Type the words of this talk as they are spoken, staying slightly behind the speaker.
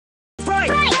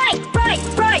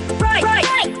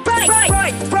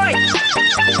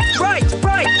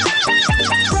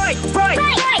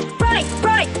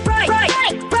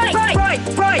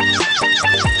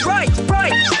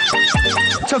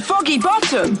To foggy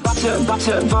bottom, butter,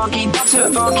 butter, foggy,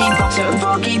 butter, foggy, butter,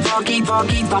 foggy, foggy,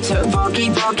 foggy, butter, foggy,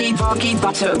 foggy, foggy,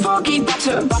 butter, foggy,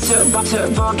 butter, butter, butter,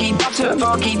 foggy, butter,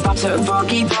 foggy, butter,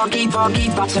 foggy, foggy, foggy,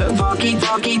 butter, foggy,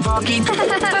 foggy, foggy.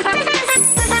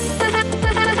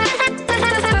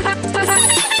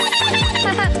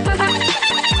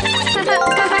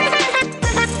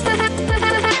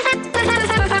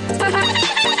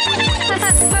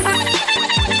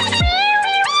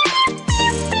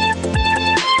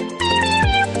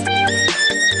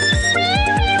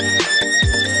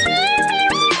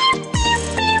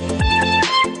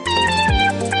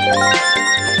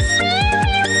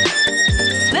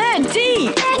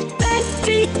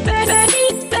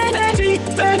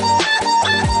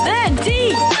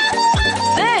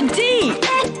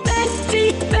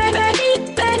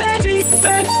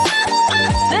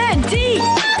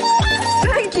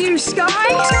 Thank you, Skye.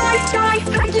 Skye,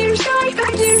 thank you, Skye.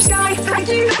 Thank you, Skye. Thank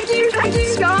you, thank you, thank you,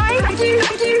 Skye. Thank you,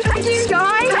 thank you, thank you,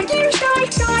 Skye. Thank you, Skye,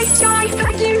 Skye, Skye.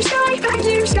 Thank you, Skye. Thank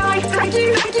you, Skye. Thank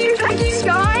you, thank you, thank you,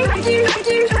 Skye. Thank you, thank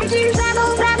you, thank you.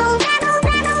 Rattle, rattle, rattle,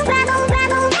 rattle, rattle,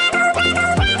 rattle, rattle,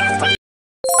 rattle, rattle.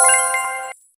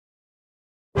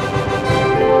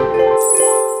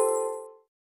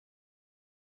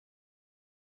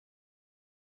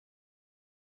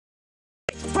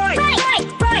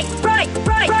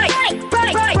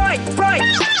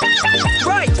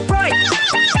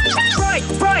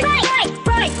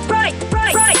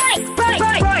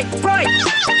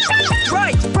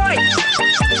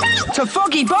 To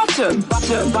foggy bottom,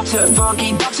 butter, butter,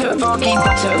 foggy, butter, foggy,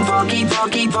 butter, foggy,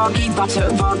 foggy, foggy, butter,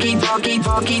 foggy, foggy,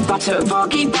 foggy, butter,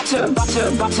 foggy, butter,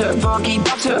 butter, butter, foggy,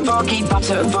 butter, foggy,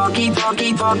 butter, foggy,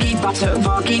 foggy, foggy, butter,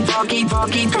 foggy, foggy,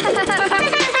 foggy.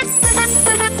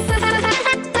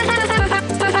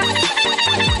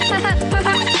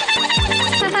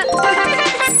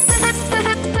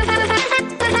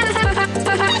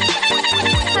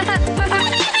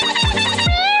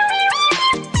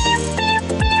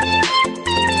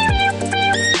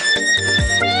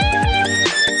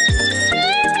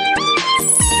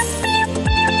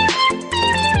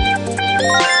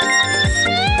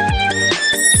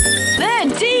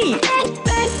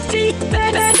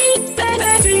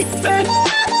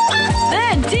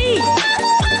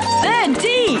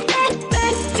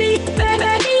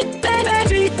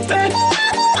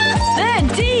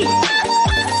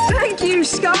 Thank you,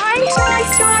 Skye. Skye,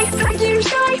 Skye. Thank you,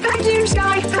 Skye. Thank you,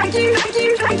 Skye. Thank you, thank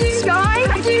you, thank you, Skye.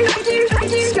 Thank you, thank you,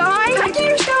 thank you, Skye. Thank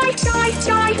you, Skye, Skye,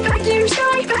 Skye. Thank you,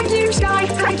 Skye. Thank you, Skye.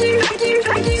 Thank you, thank you,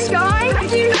 thank you, Skye.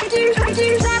 Thank you, thank you, thank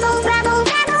you. Rattle, rattle,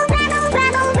 rattle, rattle,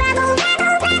 rattle, rattle, rattle,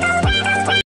 rattle,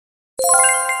 rattle.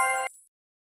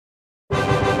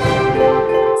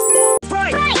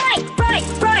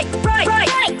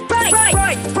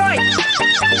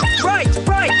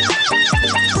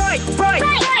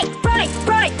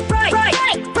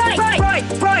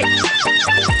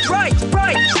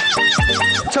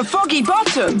 To foggy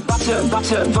bottom, butter,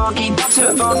 butter, foggy,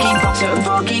 butter, foggy, butter,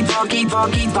 foggy, foggy,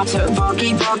 foggy, butter,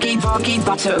 foggy, foggy, foggy,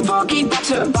 butter, foggy,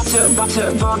 butter, butter,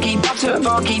 butter, foggy, butter,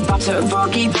 foggy, butter,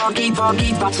 foggy, foggy,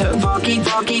 foggy, butter, foggy,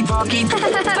 foggy,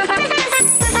 foggy.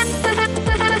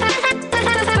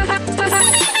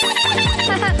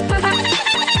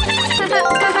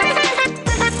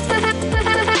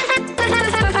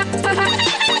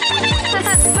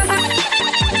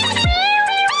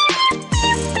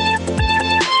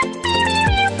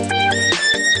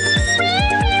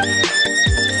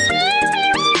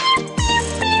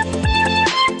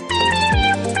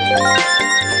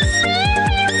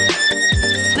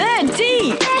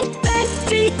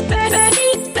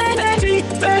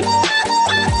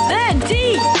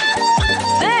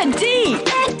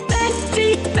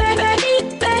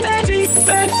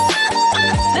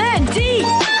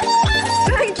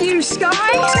 Thank you, Skye.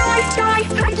 Skye, Skye.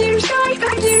 Thank you, Skye.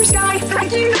 Thank you, Skye.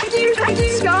 Thank you, thank you, thank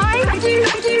you, Skye. Thank you,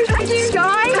 thank you, thank you,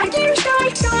 Skye. Thank you, Skye,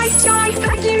 Skye, Skye.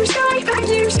 Thank you, Skye. Thank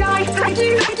you, Skye. Thank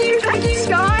you, thank you, thank you,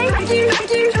 Skye. Thank you,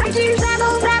 thank you, thank you.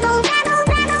 Rattle, rattle, rattle,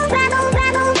 rattle, rattle,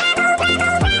 rattle, rattle,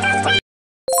 rattle, rattle.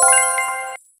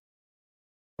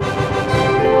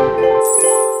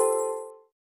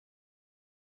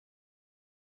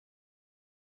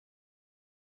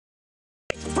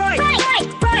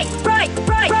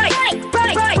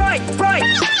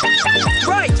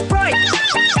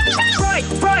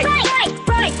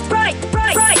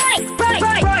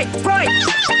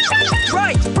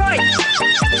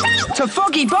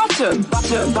 boggy bottom.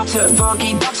 Butter, butter,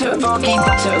 boggy, butter, boggy,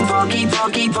 butter, boggy,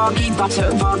 boggy, boggy,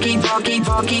 butter, boggy, boggy,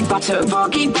 boggy, butter,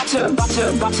 boggy, butter,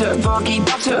 butter, butter, boggy,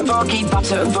 butter, boggy,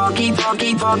 butter, boggy,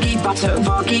 boggy, boggy, butter,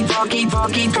 boggy, boggy,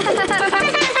 boggy.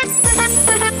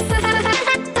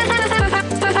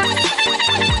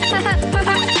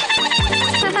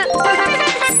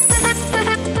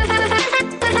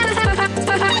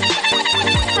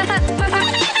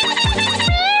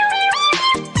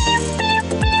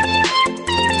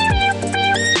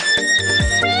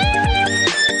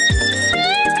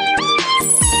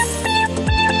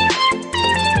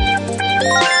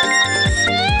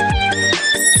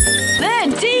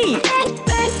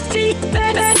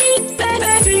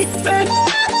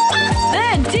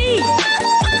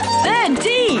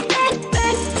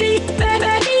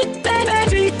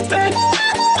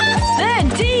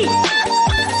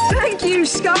 Thank you,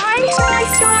 Skye. Skye,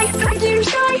 Skye. Thank you,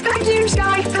 Skye. Thank you,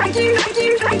 Skye. Thank you, thank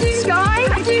you, thank you, Skye.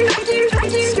 Thank you, thank you,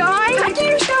 thank you, Skye. Thank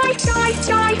you, Skye, Skye,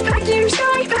 Skye. Thank you,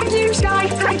 Skye. Thank you, Skye.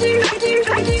 Thank you, thank you,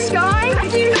 thank you,